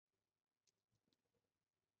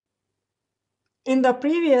In the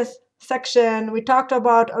previous section, we talked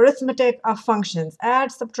about arithmetic of functions,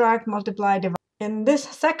 add, subtract, multiply, divide. In this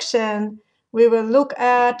section, we will look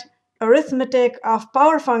at arithmetic of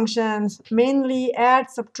power functions, mainly add,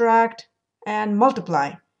 subtract, and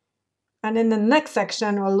multiply. And in the next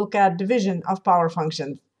section, we'll look at division of power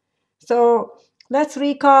functions. So let's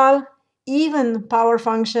recall even power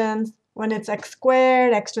functions when it's x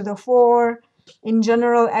squared, x to the 4, in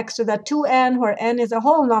general x to the 2n, where n is a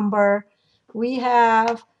whole number. We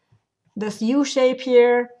have this U shape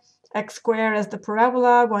here. X squared is the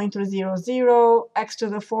parabola going through 0, 0. X to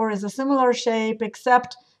the 4 is a similar shape,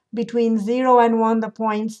 except between 0 and 1, the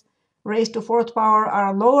points raised to 4th power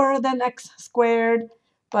are lower than x squared,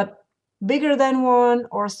 but bigger than 1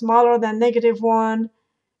 or smaller than -1.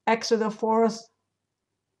 X to the 4th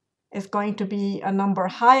is going to be a number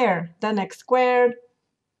higher than x squared.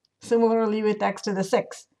 Similarly with x to the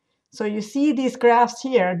 6th. So you see these graphs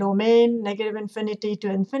here, domain -infinity to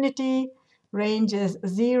infinity, range is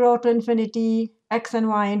 0 to infinity, x and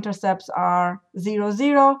y intercepts are 0,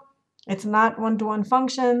 0. It's not one-to-one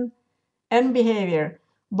function. End behavior,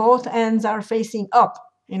 both ends are facing up.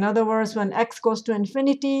 In other words, when x goes to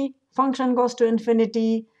infinity, function goes to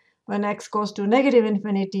infinity. When x goes to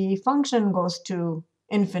 -infinity, function goes to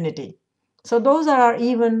infinity. So those are our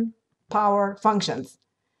even power functions.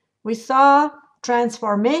 We saw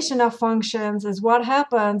transformation of functions is what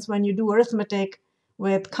happens when you do arithmetic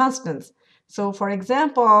with constants. So for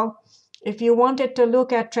example, if you wanted to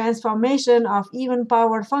look at transformation of even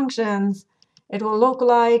powered functions, it will look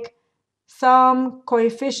like some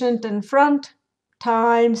coefficient in front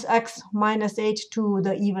times x minus h to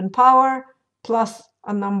the even power plus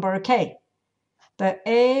a number k. The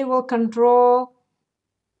a will control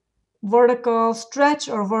vertical stretch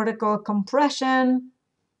or vertical compression.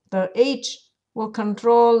 The h will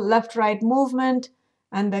control left-right movement,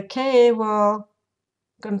 and the k will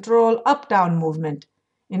control up-down movement.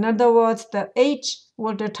 In other words, the h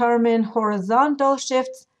will determine horizontal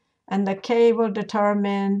shifts, and the k will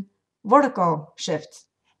determine vertical shifts.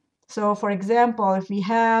 So for example, if we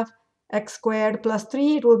have x squared plus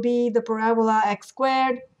 3, it will be the parabola x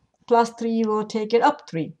squared plus 3 will take it up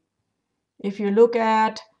 3. If you look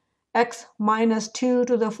at x minus 2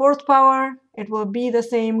 to the 4th power, it will be the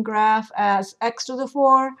same graph as x to the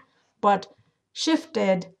 4, but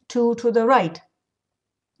shifted 2 to the right.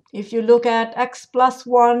 If you look at x plus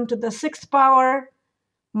 1 to the 6th power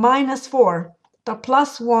minus 4, the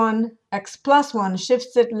plus 1, x plus 1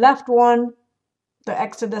 shifts it left 1. The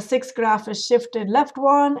x to the 6th graph is shifted left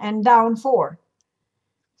 1 and down 4.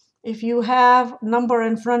 If you have number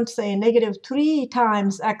in front, say -3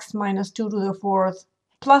 times x minus 2 to the 4th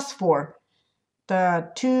plus 4,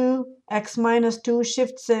 the 2x minus 2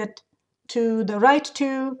 shifts it to the right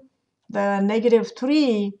 2. The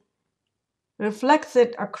 -3 reflects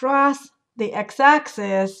it across the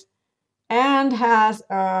x-axis and has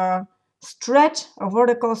a stretch, a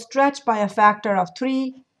vertical stretch by a factor of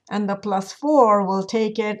 3, and the plus 4 will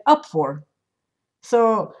take it up 4.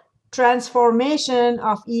 So transformation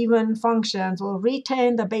of even functions will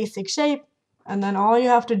retain the basic shape, and then all you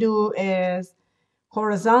have to do is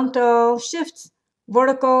horizontal shifts,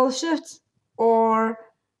 vertical shifts, or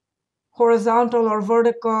horizontal or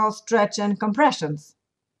vertical stretch and compressions.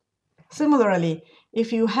 Similarly,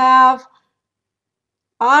 if you have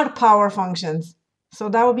odd power functions, so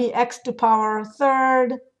that would be x to power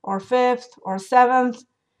 3rd or 5th or 7th,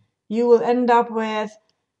 you will end up with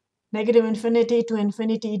 -infinity to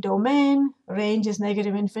infinity domain. Range is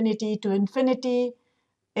 -infinity to infinity.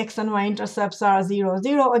 X and y intercepts are 0,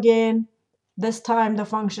 0 again. This time the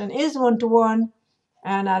function is one-to-one.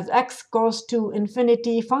 And as x goes to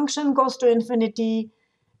infinity, function goes to infinity.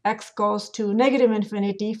 X goes to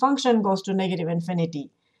 -infinity, function goes to -infinity.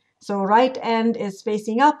 So right end is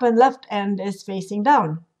facing up and left end is facing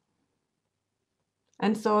down.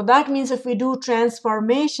 And so that means if we do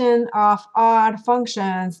transformation of odd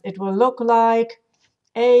functions, it will look like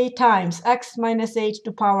a times x minus h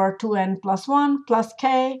to power 2n plus 1 plus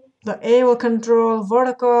k. The a will control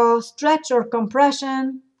vertical stretch or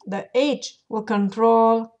compression. The h will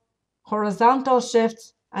control horizontal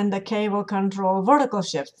shifts, and the k will control vertical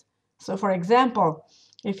shifts. So for example,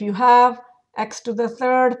 if you have x to the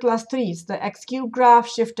 3rd plus 3, so the x cubed graph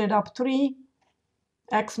shifted up 3.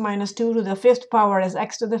 X minus 2 to the 5th power is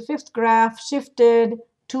x to the 5th graph shifted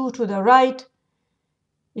 2 to the right.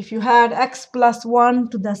 If you had x plus 1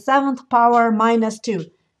 to the 7th power minus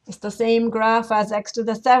 2, it's the same graph as x to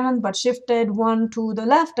the 7th, but shifted 1 to the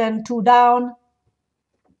left and 2 down.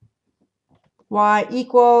 Y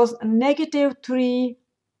equals -3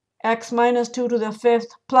 x minus 2 to the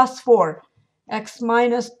 5th plus 4. x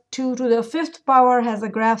minus 2 to the fifth power has a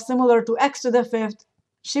graph similar to x to the fifth,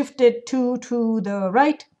 shifted 2 to the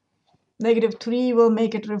right. Negative 3 will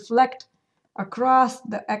make it reflect across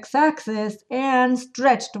the x-axis and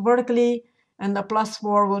stretched vertically, and the plus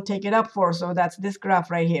 4 will take it up 4. So that's this graph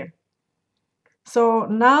right here. So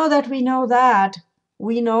now that we know that,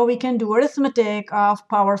 we know we can do arithmetic of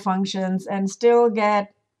power functions and still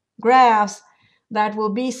get graphs that will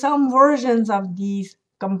be some versions of these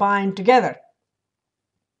combined together.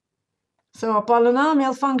 So a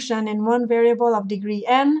polynomial function in one variable of degree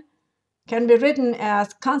n can be written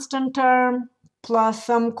as constant term plus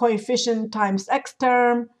some coefficient times x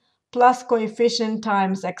term plus coefficient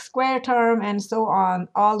times x squared term, and so on,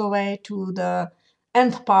 all the way to the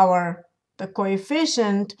nth power. The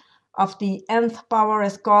coefficient of the nth power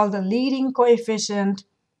is called the leading coefficient,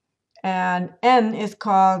 and n is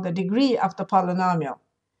called the degree of the polynomial.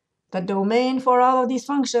 The domain for all of these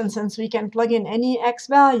functions, since we can plug in any x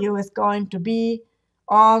value, is going to be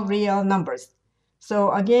all real numbers.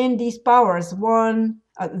 So again, these powers,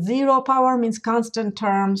 0 power means constant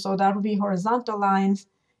term, so that will be horizontal lines.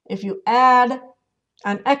 If you add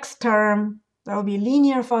an x term, that will be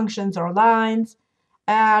linear functions or lines.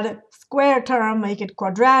 Add square term, make it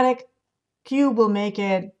quadratic. Cube will make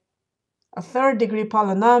it a third degree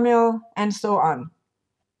polynomial, and so on.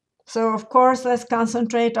 So of course, let's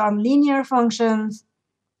concentrate on linear functions.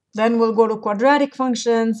 Then we'll go to quadratic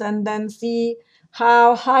functions and then see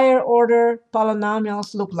how higher order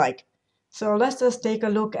polynomials look like. So let's just take a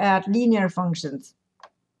look at linear functions.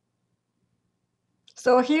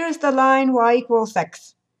 So here's the line y equals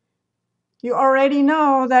x. You already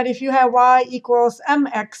know that if you have y equals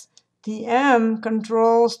mx, the m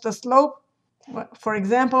controls the slope. For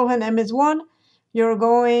example, when m is 1,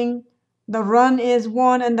 the run is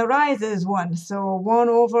 1 and the rise is 1. So 1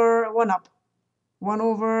 over 1 up, 1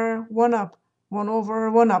 over 1 up, 1 over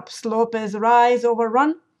 1 up. Slope is rise over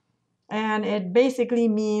run, and it basically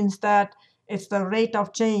means that it's the rate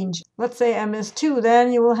of change. Let's say m is 2,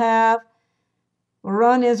 then you will have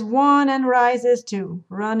run is 1 and rise is 2.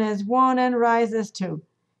 Run is 1 and rise is 2.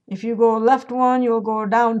 If you go left 1, you'll go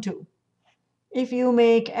down 2. If you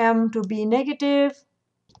make m to be negative,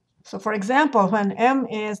 so for example, when m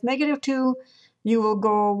is negative 2, you will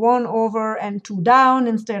go 1 over and 2 down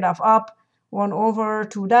instead of up. 1 over,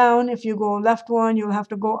 2 down. If you go left 1, you'll have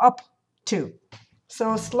to go up 2.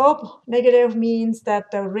 So slope negative means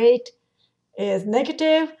that the rate is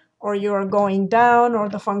negative, or you're going down, or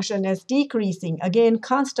the function is decreasing. Again,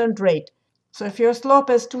 constant rate. So if your slope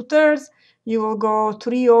is 2/3, you will go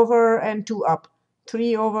 3 over and 2 up,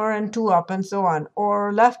 3 over and 2 up, and so on.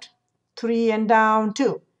 Or left 3 and down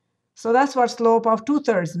 2. So that's what slope of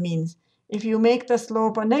 2/3 means. If you make the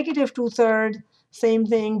slope a negative 2/3, same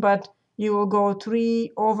thing, but you will go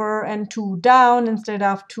 3 over and 2 down instead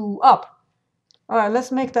of 2 up. All right,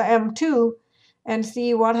 let's make the m2 and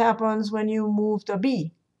see what happens when you move the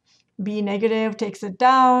b. B negative takes it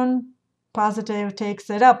down, positive takes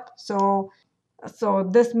it up. So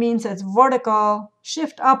this means it's vertical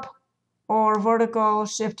shift up or vertical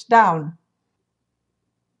shift down.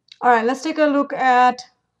 All right, let's take a look at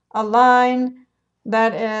a line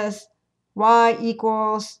that is y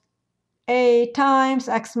equals a times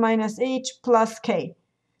x minus h plus k.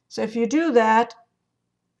 So if you do that,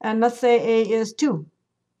 and let's say a is 2.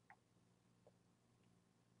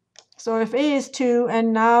 So if a is 2,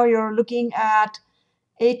 and now you're looking at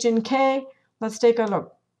h and k, let's take a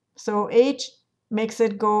look. So h makes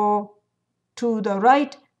it go to the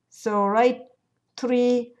right. So right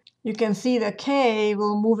 3, you can see the k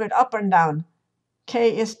will move it up and down.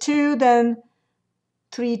 K is 2, then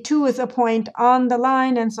 3, 2 is a point on the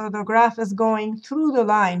line, and so the graph is going through the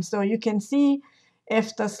line. So you can see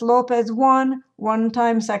if the slope is 1, 1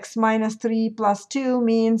 times x minus 3 plus 2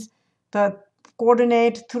 means the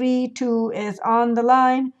coordinate 3, 2 is on the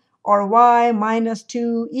line, or y minus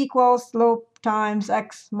 2 equals slope times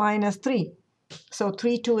x minus 3. So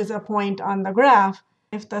 3, 2 is a point on the graph.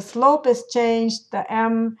 If the slope is changed, the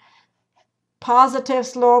m positive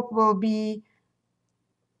slope will be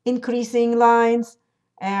increasing lines,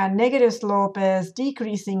 and negative slope is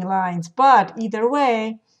decreasing lines. But either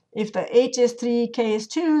way, if the h is 3, k is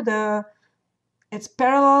 2, it's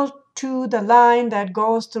parallel to the line that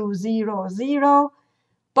goes through 0, 0,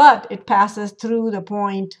 but it passes through the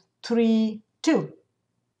point 3, 2.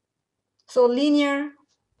 So linear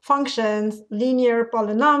functions, linear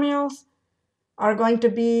polynomials, are going to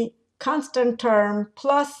be constant term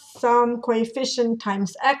plus some coefficient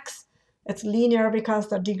times x. It's linear because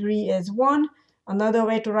the degree is 1. Another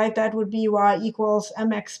way to write that would be y equals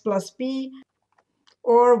mx plus b,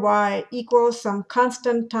 or y equals some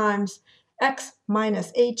constant times x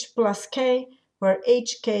minus h plus k, where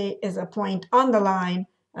hk is a point on the line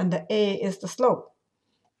and the a is the slope.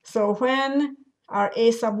 So when our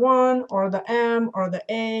a sub 1 or the m or the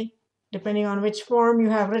a, depending on which form you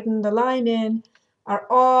have written the line in, are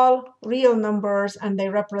all real numbers and they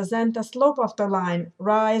represent the slope of the line,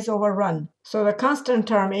 rise over run. So the constant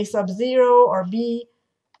term a sub 0 or b,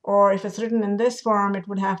 or if it's written in this form, it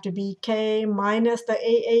would have to be k minus the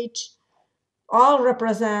ah, all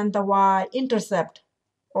represent the y-intercept,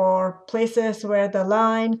 or places where the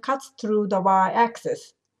line cuts through the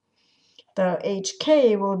y-axis. The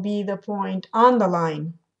hk will be the point on the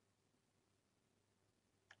line.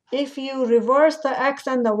 If you reverse the x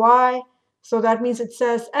and the y, so that means it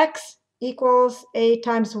says x equals a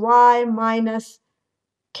times y minus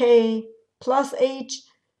k plus h,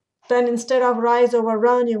 then instead of rise over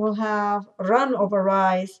run, you will have run over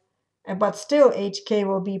rise, but still hk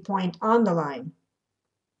will be point on the line.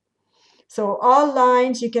 So all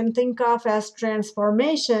lines you can think of as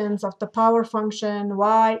transformations of the power function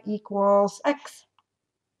y equals x.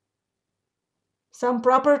 Some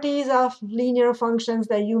properties of linear functions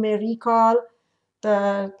that you may recall: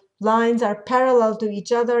 the lines are parallel to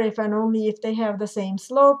each other if and only if they have the same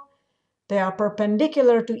slope. They are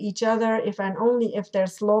perpendicular to each other if and only if their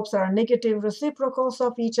slopes are negative reciprocals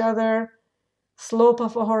of each other. Slope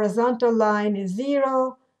of a horizontal line is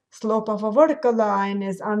 0. Slope of a vertical line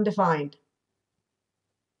is undefined.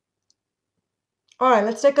 All right,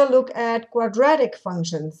 let's take a look at quadratic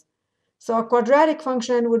functions. So a quadratic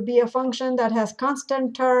function would be a function that has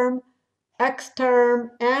constant term, x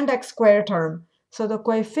term, and x squared term. So the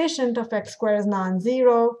coefficient of x squared is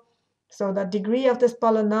non-zero. So the degree of this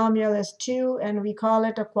polynomial is 2, and we call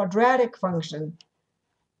it a quadratic function.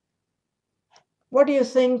 What do you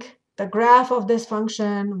think the graph of this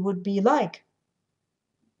function would be like?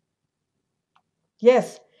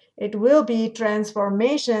 Yes, it will be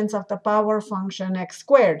transformations of the power function x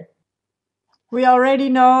squared. We already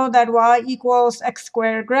know that y equals x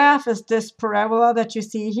squared graph is this parabola that you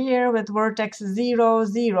see here with vertex 0,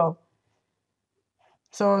 0.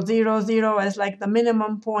 So 0, 0 is like the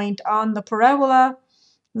minimum point on the parabola.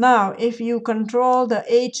 Now, if you control the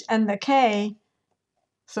h and the k,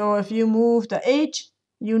 so if you move the h,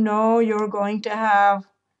 you know you're going to have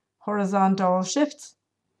horizontal shifts.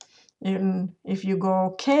 And if you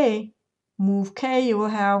go k, move k, you will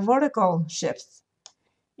have vertical shifts.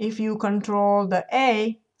 If you control the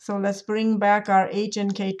a, so let's bring back our h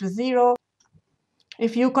and k to 0.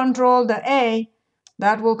 If you control the a,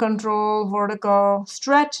 that will control vertical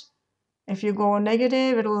stretch. If you go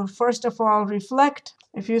negative, it will first of all reflect.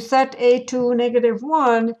 If you set a to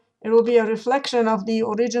 -1, it will be a reflection of the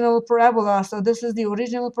original parabola. So this is the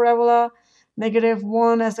original parabola.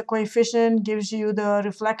 -1 as a coefficient gives you the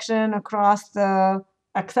reflection across the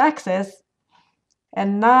x-axis.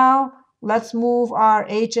 And now let's move our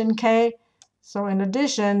h and k. So in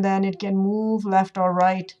addition, then it can move left or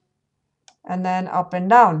right, and then up and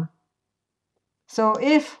down. So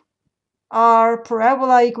if our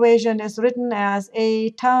parabola equation is written as a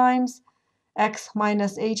times x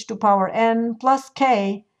minus h to power n plus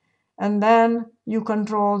k, and then you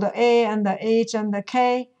control the a and the h and the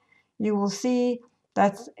k, you will see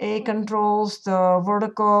that a controls the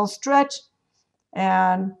vertical stretch,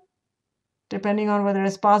 and depending on whether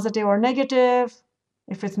it's positive or negative,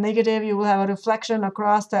 if it's negative, you will have a reflection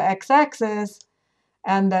across the x-axis,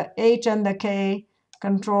 and the h and the k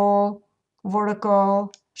control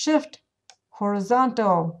vertical shift,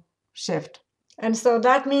 horizontal shift. And so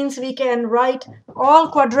that means we can write all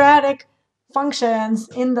quadratic functions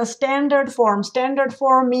in the standard form. Standard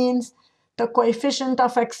form means the coefficient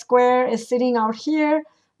of x squared is sitting out here.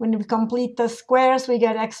 When we complete the squares, we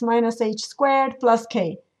get x minus h squared plus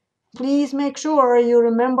k. Please make sure you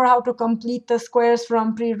remember how to complete the squares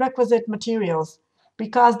from prerequisite materials,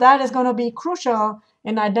 because that is going to be crucial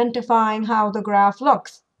in identifying how the graph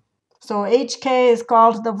looks. So hk is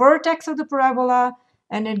called the vertex of the parabola,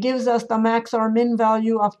 and it gives us the max or min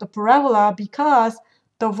value of the parabola because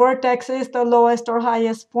the vertex is the lowest or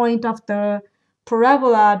highest point of the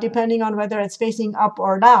parabola, depending on whether it's facing up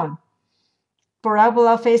or down.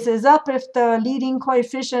 Parabola faces up if the leading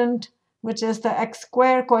coefficient, which is the x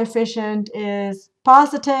squared coefficient, is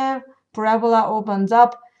positive. Parabola opens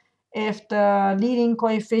up. If the leading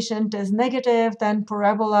coefficient is negative, then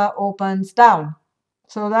parabola opens down.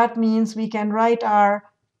 So that means we can write our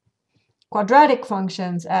quadratic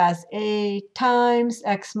functions as a times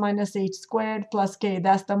x minus h squared plus k.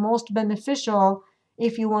 That's the most beneficial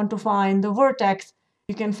if you want to find the vertex.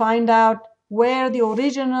 You can find out where the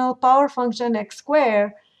original power function x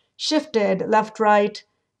squared shifted left, right,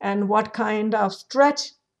 and what kind of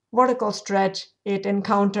stretch vertical stretch it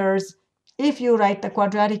encounters if you write the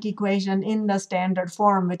quadratic equation in the standard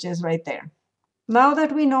form, which is right there. Now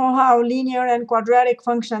that we know how linear and quadratic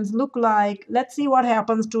functions look like, let's see what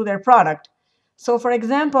happens to their product. So for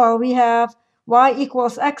example, we have y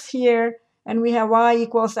equals x here, and we have y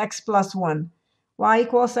equals x plus 1. Y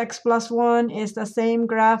equals x plus 1 is the same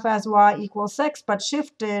graph as y equals x, but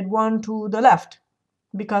shifted 1 to the left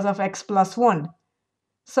because of x plus 1.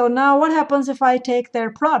 So now what happens if I take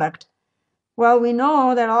their product? Well, we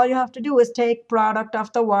know that all you have to do is take product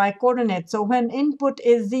of the y coordinate. So when input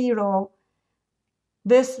is 0,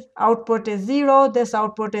 this output is 0, this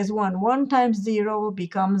output is 1. 1 times 0 will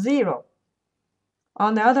become 0.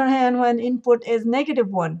 On the other hand, when input is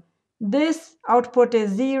 -1, this output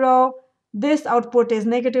is 0, this output is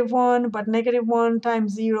 -1, but -1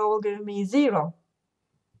 times 0 will give me 0.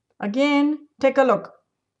 Again, take a look.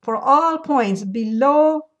 For all points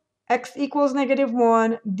below x equals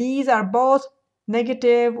 -1, these are both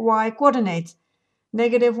negative y coordinates.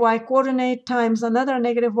 Negative y coordinate times another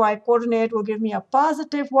negative y coordinate will give me a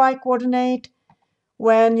positive y coordinate.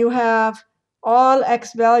 When you have all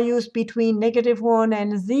x values between -1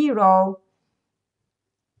 and 0,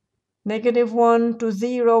 -1 to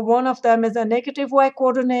 0, one of them is a negative y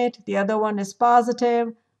coordinate, the other one is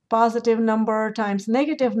positive. Positive number times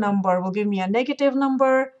negative number will give me a negative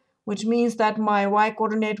number, which means that my y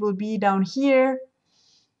coordinate will be down here.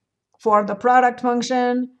 For the product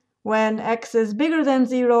function, when x is bigger than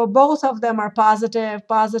 0, both of them are positive.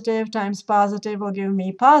 Positive times positive will give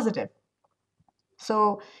me positive.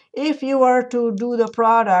 So if you were to do the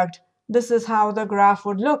product, this is how the graph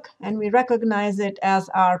would look, and we recognize it as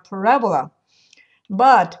our parabola.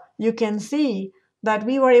 But you can see that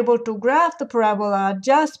we were able to graph the parabola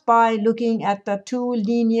just by looking at the two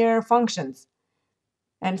linear functions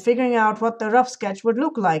and figuring out what the rough sketch would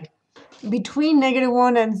look like. Between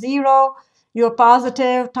 -1 and 0, your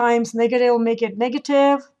positive times negative will make it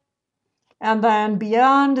negative. And then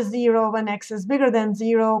beyond 0, when x is bigger than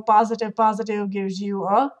 0, positive gives you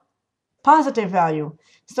a positive value.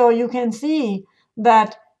 So you can see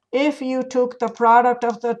that if you took the product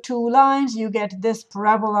of the two lines, you get this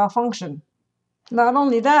parabola function. Not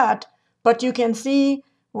only that, but you can see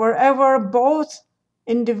wherever both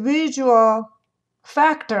individual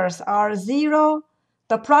factors are 0,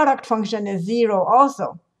 the product function is 0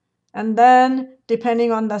 also. And then,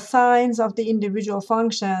 depending on the signs of the individual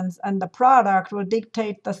functions, and the product will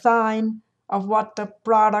dictate the sign of what the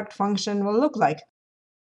product function will look like.